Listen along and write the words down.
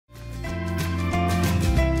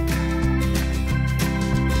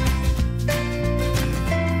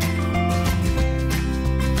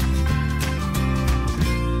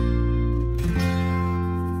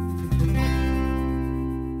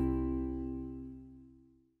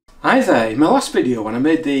Hi there, in my last video when I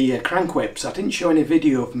made the crank webs I didn't show any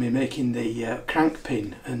video of me making the crank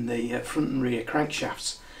pin and the front and rear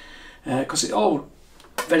crankshafts because it's all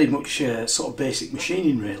very much sort of basic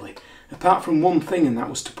machining really, apart from one thing, and that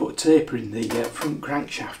was to put a taper in the front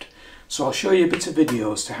crankshaft. So I'll show you a bit of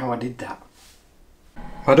video as to how I did that.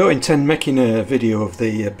 I don't intend making a video of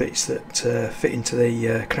the bits that fit into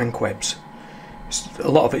the crank webs. A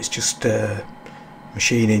lot of it's just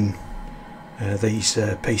machining these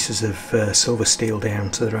pieces of silver steel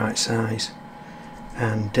down to the right size,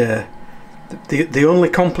 and the only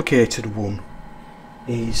complicated one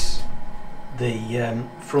is the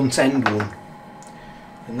front end one,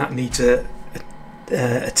 and that needs a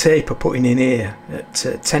taper putting in here at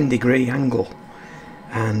a 10-degree angle,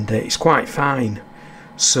 and it's quite fine.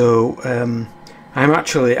 So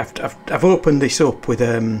I've opened this up with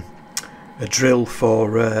a drill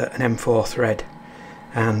for an M4 thread.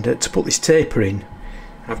 And to put this taper in,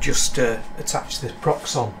 I've just attached the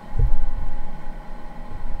prox on.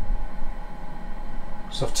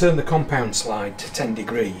 So I've turned the compound slide to 10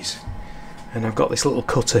 degrees, and I've got this little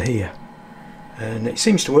cutter here, and it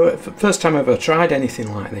seems to work. First time I've ever tried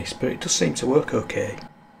anything like this, but it does seem to work okay.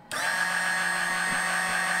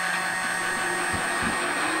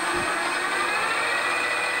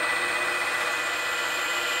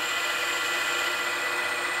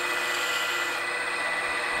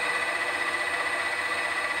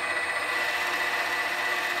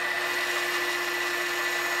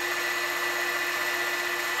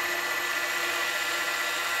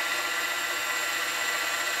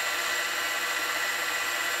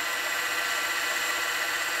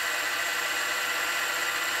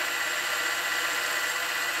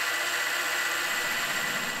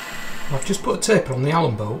 I've just put a taper on the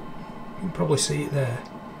Allen bolt, you can probably see it there,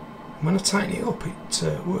 and when I tighten it up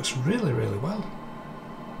it works really well,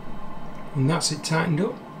 and that's it tightened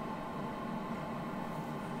up.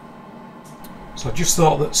 So I just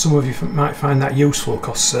thought that some of you might find that useful,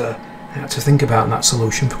 because I had to think about that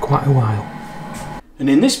solution for quite a while. And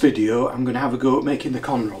in this video I'm going to have a go at making the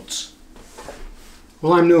Conrods.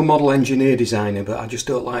 Well, I'm no model engineer designer, but I just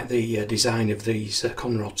don't like the design of these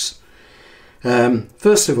Conrods.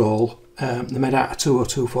 First of all, they're made out of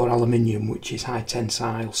 2024 aluminium, which is high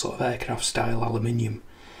tensile, sort of aircraft style aluminium,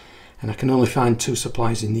 and I can only find 2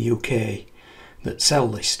 suppliers in the UK that sell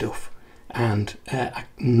this stuff, and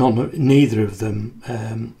neither of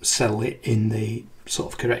them sell it in the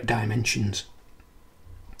sort of correct dimensions.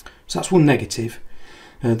 So that's one negative.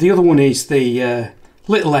 The other one is the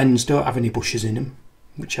little ends don't have any bushes in them,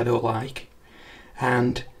 which I don't like,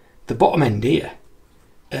 and the bottom end here,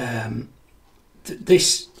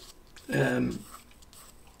 this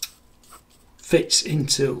fits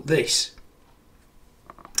into this,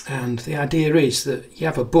 and the idea is that you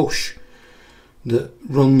have a bush that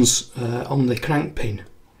runs on the crank pin.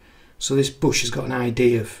 So this bush has got an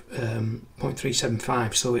ID of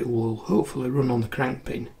 0.375, so it will hopefully run on the crank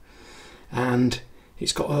pin, and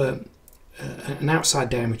it's got an outside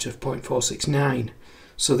diameter of 0.469.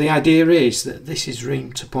 So the idea is that this is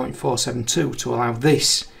reamed to 0.472 to allow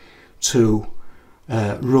this to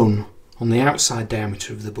run on the outside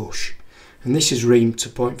diameter of the bush, and this is reamed to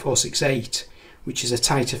 0.468, which is a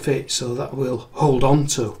tighter fit, so that will hold on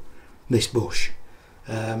to this bush,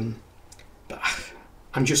 but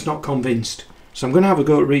I'm just not convinced, so I'm going to have a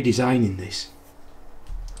go at redesigning this.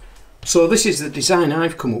 So this is the design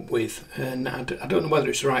I've come up with, and I don't know whether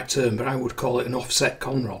it's the right term, but I would call it an offset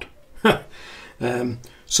conrod.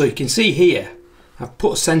 So you can see here I've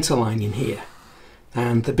put a centre line in here,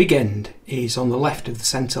 and the big end is on the left of the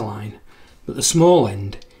centre line, but the small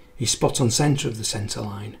end is spot on centre of the centre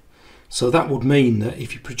line. So that would mean that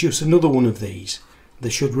if you produce another one of these, they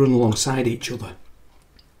should run alongside each other.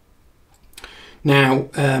 Now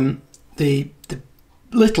the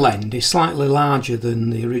little end is slightly larger than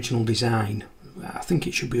the original design. I think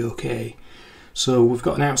it should be okay. So we've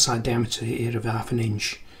got an outside diameter here of 1/2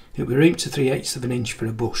 inch. It will ream to 3/8 of an inch for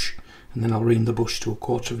a bush, and then I'll ream the bush to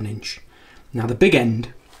 1/4 of an inch. Now the big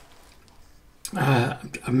end,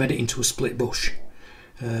 I've made it into a split bush,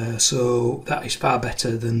 so that is far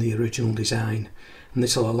better than the original design, and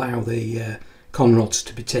this will allow the conrods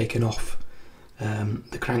to be taken off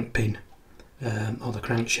the crank pin or the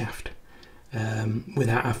crankshaft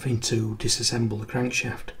without having to disassemble the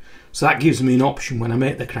crankshaft. So that gives me an option when I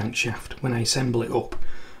make the crankshaft. When I assemble it up,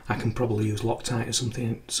 I can probably use Loctite or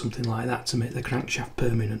something like that to make the crankshaft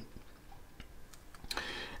permanent.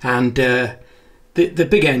 And the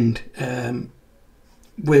big end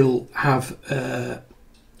will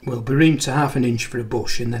be reamed to 1/2 inch for a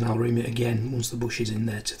bush, and then I'll ream it again once the bush is in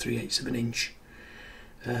there to 3/8 of an inch.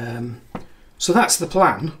 So that's the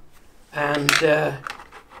plan. and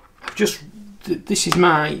I've just, this is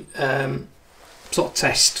my sort of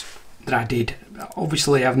test that I did.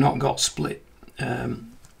 Obviously I've not got split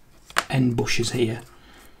end bushes here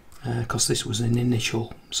because this was an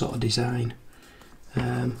initial sort of design.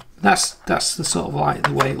 That's the sort of like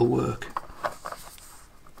the way it'll work,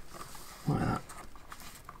 like that.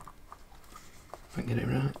 If I can get it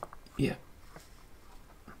right, yeah.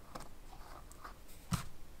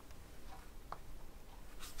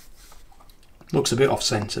 Looks a bit off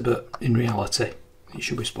centre, but in reality it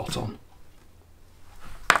should be spot on.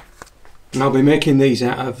 And I'll be making these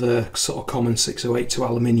out of sort of common 6082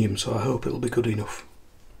 aluminium, so I hope it'll be good enough.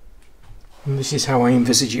 And this is how I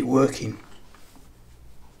envisage it working.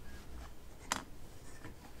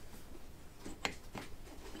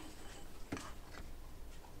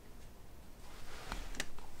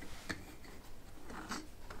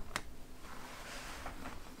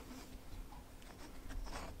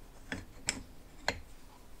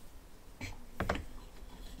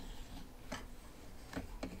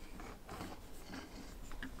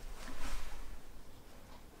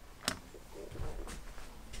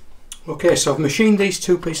 Okay, so I've machined these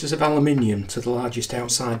two pieces of aluminium to the largest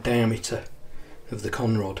outside diameter of the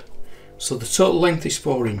Conrod. So the total length is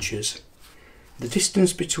 4 inches. The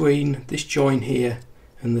distance between this join here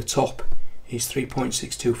and the top is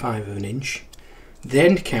 3.625 of an inch. The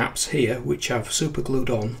end caps here, which I've super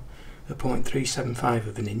glued on, are 0.375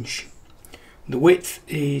 of an inch. The width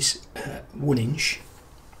is 1 inch,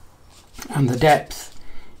 and the depth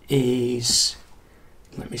is,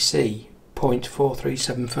 let me see,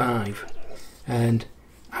 0.4375, and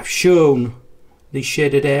I've shown these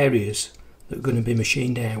shaded areas that are going to be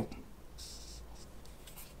machined out.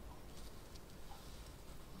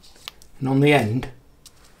 And on the end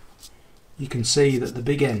you can see that the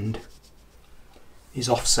big end is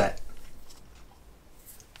offset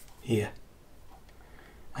here,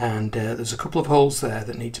 and there's a couple of holes there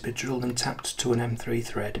that need to be drilled and tapped to an M3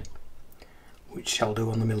 thread, which I'll do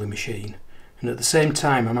on the milling machine. And at the same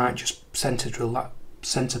time I might just centre drill that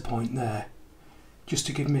centre point there, just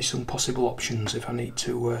to give me some possible options if I need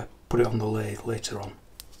to put it on the lathe later on.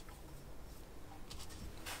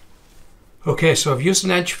 Okay, so I've used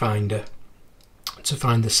an edge finder to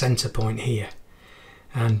find the centre point here,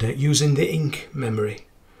 and using the ink memory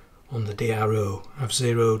on the DRO I've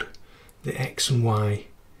zeroed the X and Y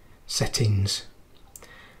settings,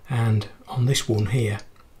 and on this one here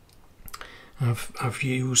I've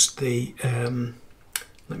used the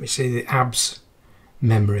let me see, the ABS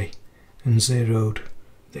memory and zeroed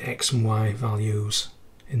the X and Y values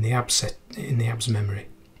in the ABS memory.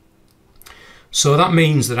 So that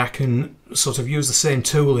means that I can sort of use the same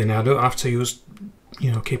tooling. I don't have to use,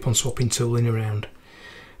 keep on swapping tooling around.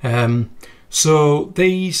 So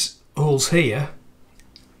these holes here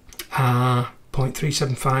are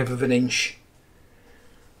 0.375 of an inch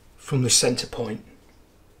from the centre point.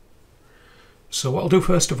 So what I'll do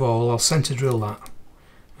first of all, I'll centre drill that,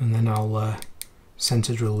 and then I'll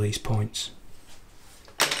centre drill these points.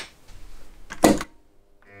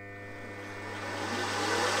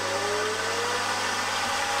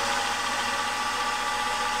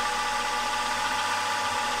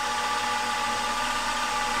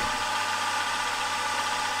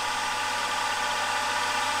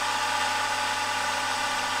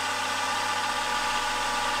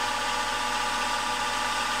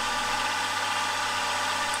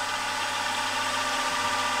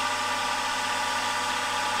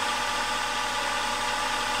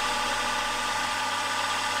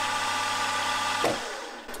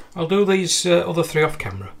 I'll do these other 3 off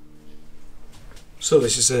camera. So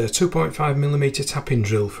this is a 2.5mm tapping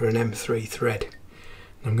drill for an M3 thread.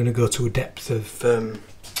 I'm going to go to a depth of,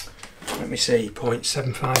 let me see,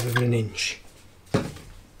 0.75 of an inch.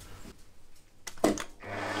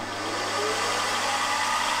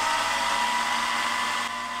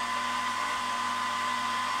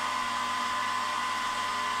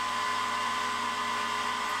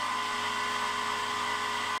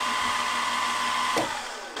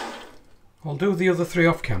 I'll do the other 3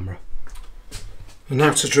 off camera. And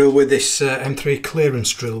now to drill with this M3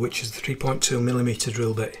 clearance drill, which is the 3.2mm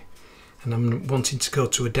drill bit. And I'm wanting to go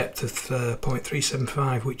to a depth of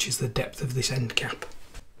 0.375, which is the depth of this end cap.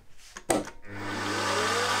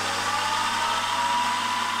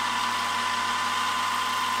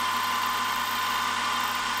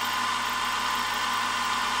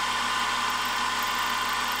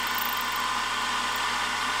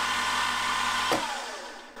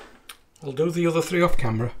 I'll do the other 3 off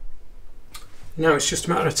camera. Now it's just a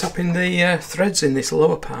matter of tapping the threads in this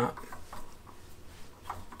lower part.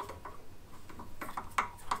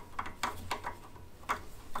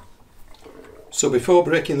 So before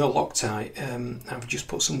breaking the Loctite, I've just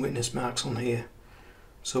put some witness marks on here.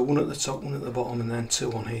 So one at the top, one at the bottom, and then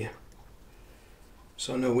two on here.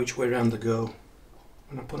 So I know which way round they go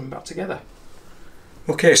when I put them back together.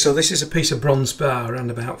 Okay, so this is a piece of bronze bar around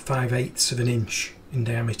about 5/8 of an inch in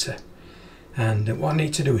diameter. And what I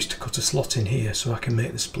need to do is to cut a slot in here so I can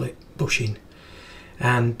make the split bushing.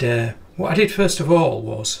 And what I did first of all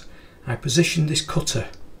was I positioned this cutter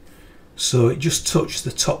so it just touched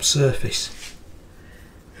the top surface.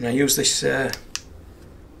 And I used this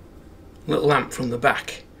little lamp from the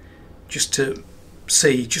back just to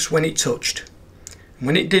see just when it touched. And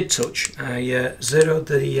when it did touch, I zeroed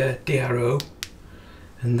the DRO,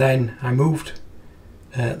 and then I moved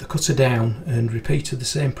the cutter down and repeated the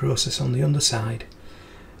same process on the underside,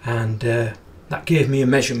 and that gave me a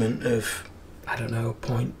measurement of, I don't know,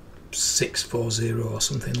 0.640 or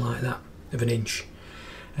something like that of an inch.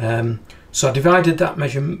 So I divided that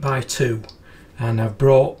measurement by 2, and I've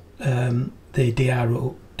brought the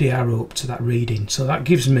DRO up to that reading, so that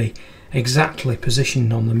gives me exactly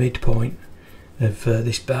positioned on the midpoint of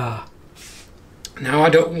this bar. Now I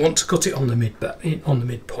don't want to cut it on the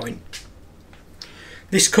midpoint.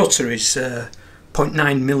 This cutter is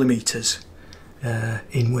 0.9 millimeters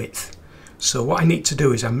in width, so what I need to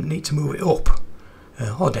do is I need to move it up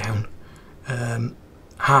or down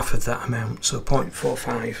half of that amount, so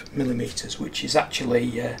 0.45 millimeters, which is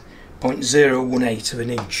actually 0.018 of an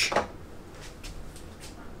inch.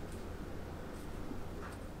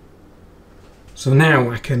 So now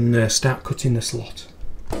I can start cutting the slot.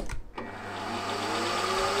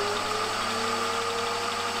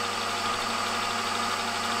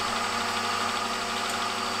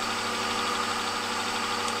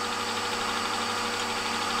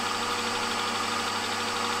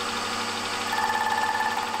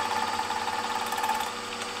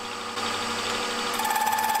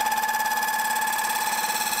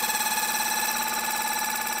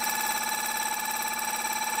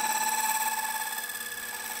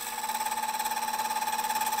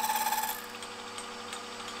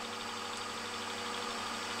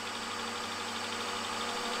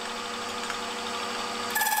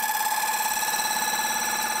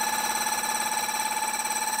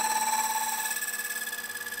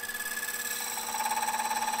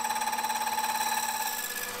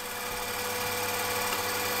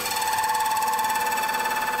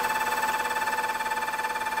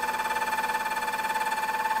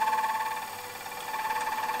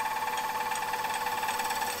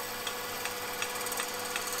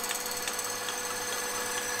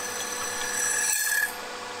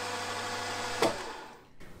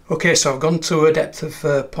 Okay, so I've gone to a depth of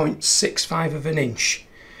 0.65 of an inch,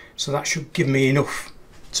 so that should give me enough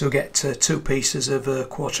to get 2 pieces of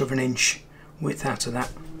 1/4 of an inch width out of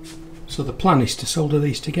that. So the plan is to solder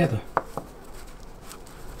these together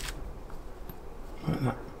like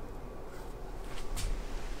that.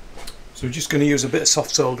 So we're just going to use a bit of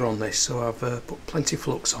soft solder on this, so I've put plenty of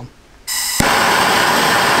flux on.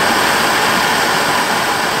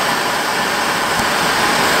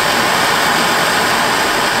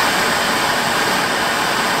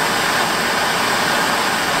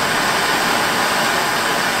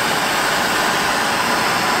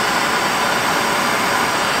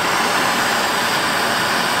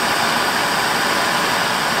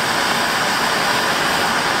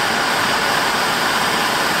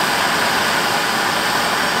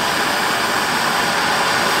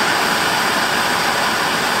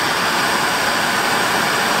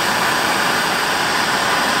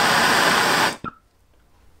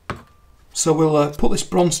 So we'll put this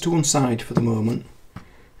bronze to one side for the moment,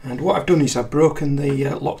 and what I've done is I've broken the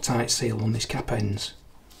Loctite seal on these cap ends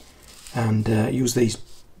and used these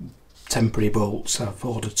temporary bolts. I've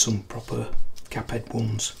ordered some proper cap head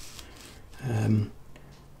ones and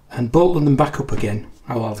bolted them back up again.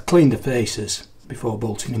 I've cleaned the faces before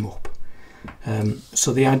bolting them up.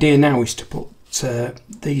 So the idea now is to put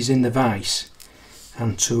these in the vise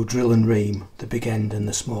and to drill and ream the big end and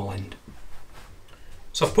the small end.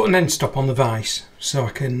 So I've put an end stop on the vise so I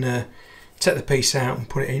can take the piece out and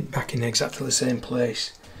put it back in exactly the same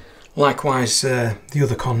place. Likewise the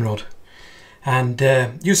other conrod. And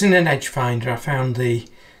using an edge finder I found the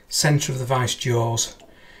centre of the vise jaws,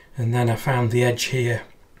 and then I found the edge here,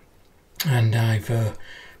 and I've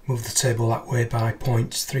moved the table that way by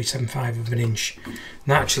 0.375 of an inch. And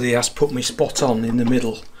that actually has put me spot on in the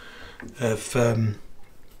middle of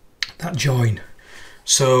that join.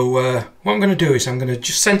 So what I'm going to do is I'm going to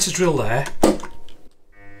just centre drill there.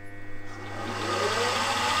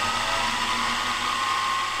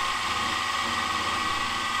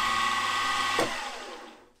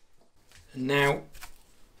 And now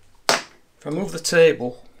If I move the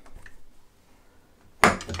table,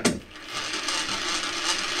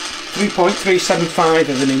 3.375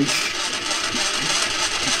 of an inch.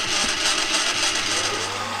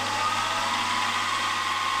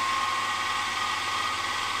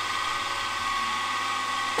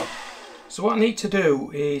 So what I need to do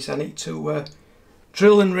is I need to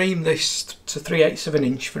drill and ream this to 3/8 of an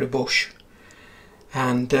inch for a bush,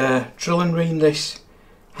 and drill and ream this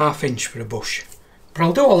 1/2 inch for a bush. But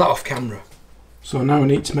I'll do all that off camera. So now I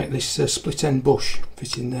need to make this split end bush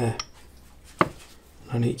fit in there.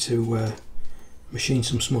 I need to machine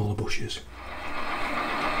some smaller bushes.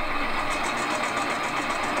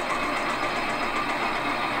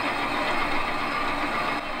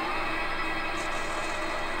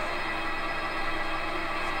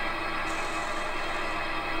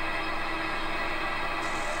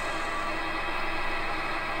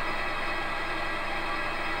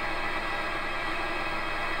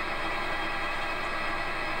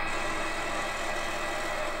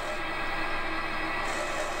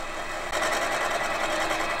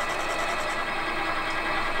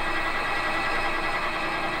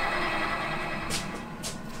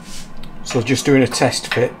 So just doing a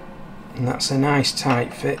test fit, and that's a nice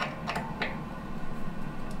tight fit.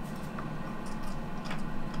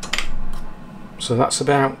 So that's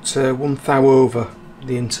about 1 thou over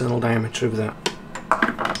the internal diameter of that.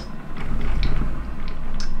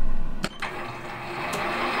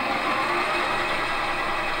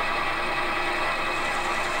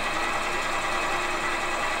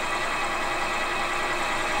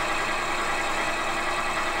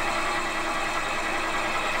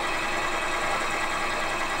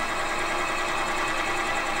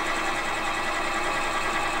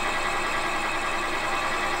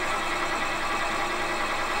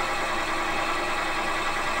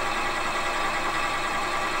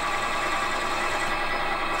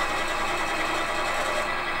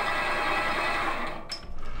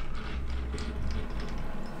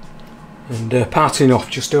 And parting off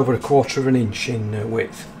just over 1/4 of an inch in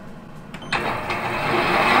width.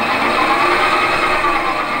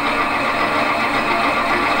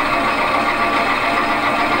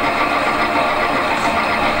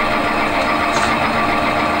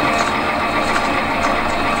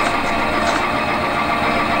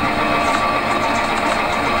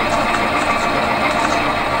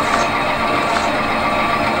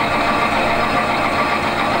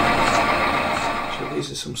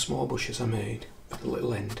 These are some small bushes I made at the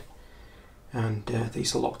little end, and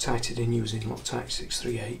these are Loctited in using Loctite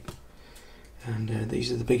 638, and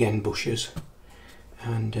these are the big end bushes,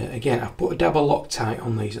 and again I've put a dab of Loctite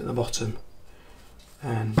on these at the bottom,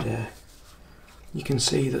 and you can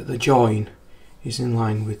see that the join is in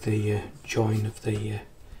line with the join of the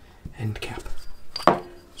end cap.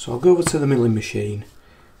 So I'll go over to the milling machine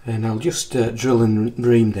and I'll just drill and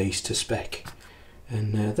ream these to spec,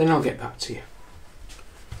 and then I'll get back to you.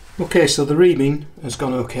 Okay, so the reaming has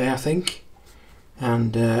gone okay, I think,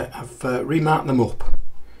 and I've remarked them up,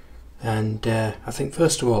 and I think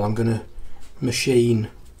first of all I'm going to machine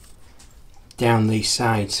down these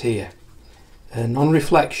sides here, and on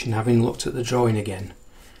reflection, having looked at the drawing again,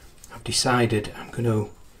 I've decided I'm going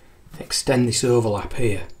to extend this overlap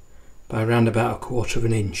here by around about 1/4 of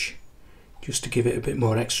an inch, just to give it a bit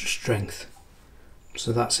more extra strength.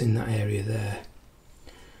 So that's in that area there.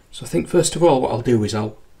 So I think first of all what I'll do is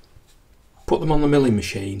I'll put them on the milling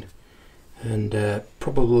machine and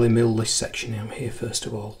probably mill this section out here first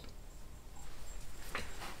of all.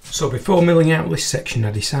 So before milling out this section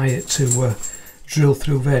I decided to drill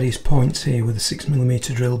through various points here with a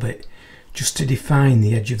 6mm drill bit just to define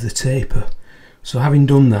the edge of the taper. So having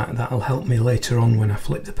done that, that'll help me later on when I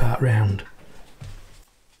flip the part round.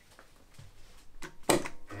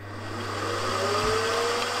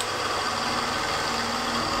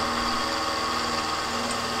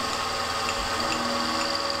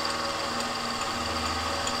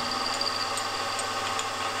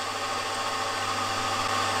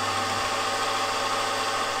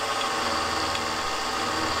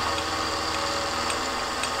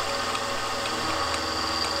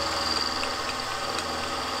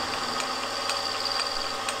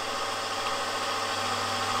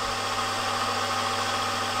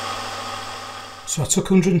 So I took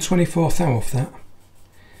 124 thou off that,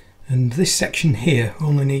 and this section here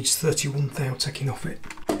only needs 31 thou taking off it.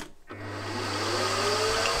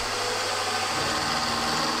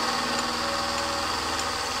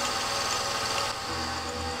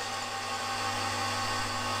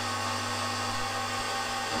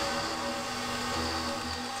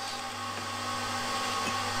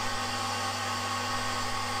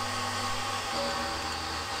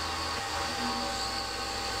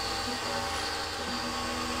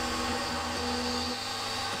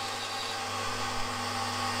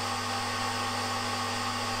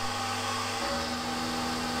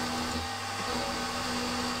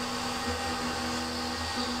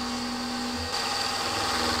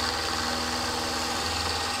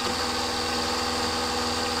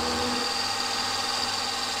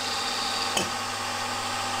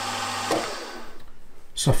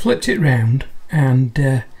 So I flipped it round, and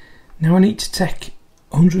now I need to take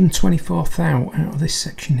 124 thou out of this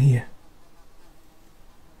section here.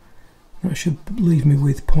 That should leave me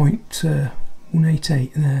with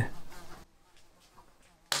 0.188 there.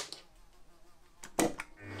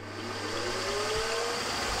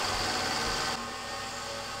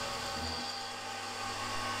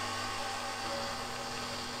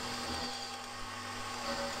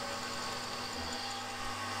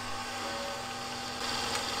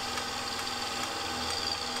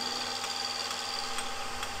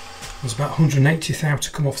 There's about 180 thou to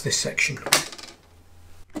come off this section.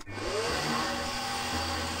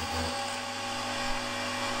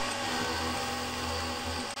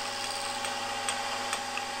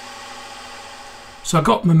 So I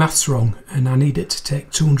got my maths wrong, and I needed to take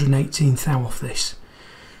 218 thou off this.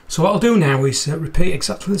 So what I'll do now is repeat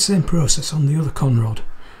exactly the same process on the other Conrod,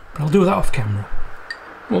 but I'll do that off camera.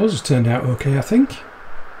 Well, those have turned out okay, I think.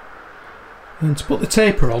 And to put the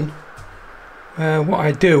taper on, what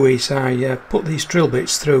I do is I put these drill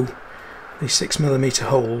bits through these 6mm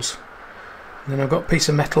holes, and then I've got a piece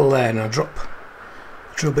of metal there, and I drop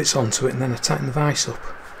the drill bits onto it, and then I tighten the vise up.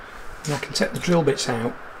 And I can take the drill bits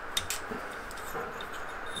out.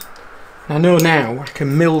 I know now I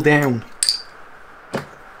can mill down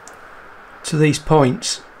to these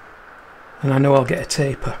points, and I know I'll get a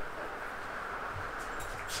taper.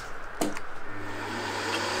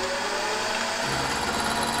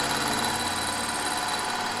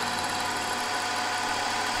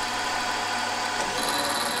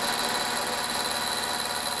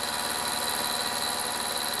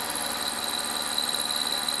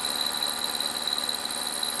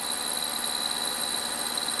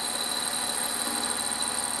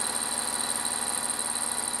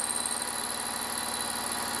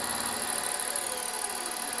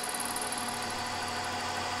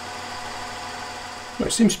 Well,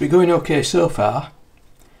 it seems to be going okay so far.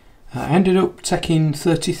 I ended up taking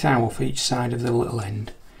 30 thou off each side of the little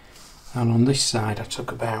end, and on this side I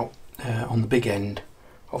took about, on the big end,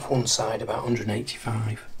 off one side about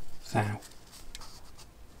 185 thou.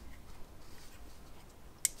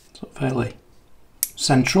 So fairly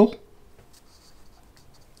central.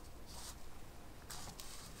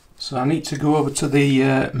 So I need to go over to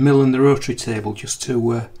the mill and the rotary table just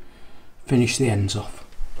to finish the ends off.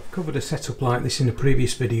 I've covered a setup like this in a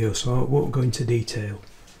previous video, so I won't go into detail.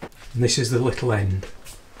 And this is the little end.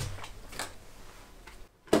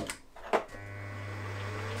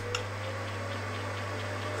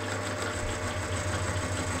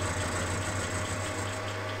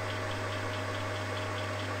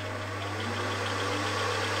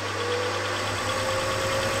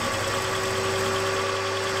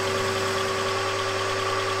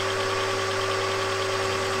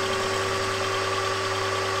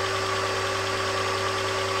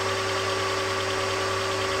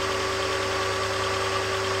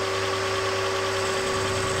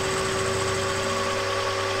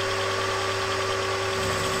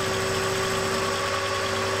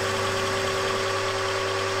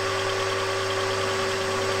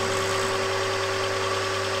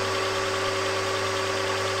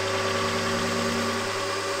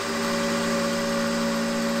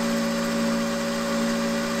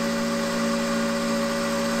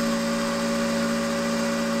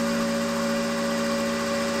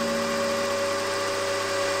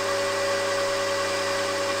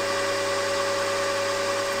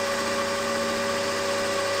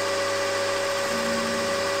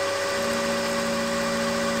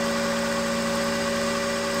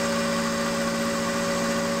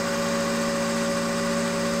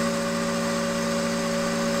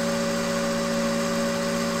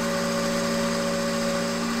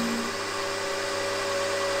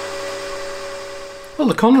 Well,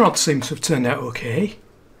 the Conrods seem to have turned out okay.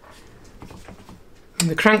 And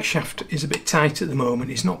the crankshaft is a bit tight at the moment,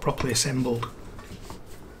 it's not properly assembled.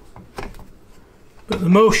 But the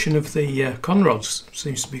motion of the Conrods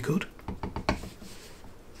seems to be good.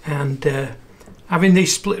 And having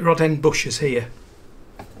these split rod end bushers here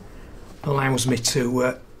allows me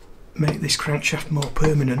to make this crankshaft more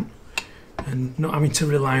permanent and not having to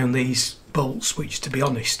rely on these bolts, which, to be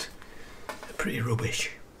honest, are pretty rubbish.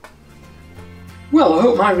 Well, I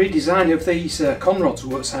hope my redesign of these Conrods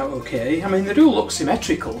works out okay. I mean, they do look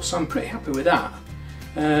symmetrical, so I'm pretty happy with that.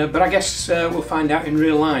 But I guess we'll find out in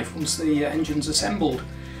real life once the engine's assembled.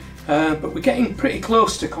 But we're getting pretty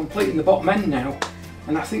close to completing the bottom end now,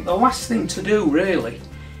 and I think the last thing to do really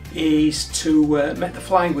is to make the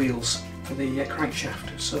flywheels for the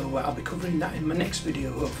crankshaft. So I'll be covering that in my next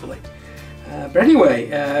video, hopefully. But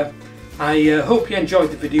anyway, I hope you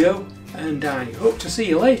enjoyed the video, and I hope to see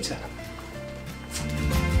you later.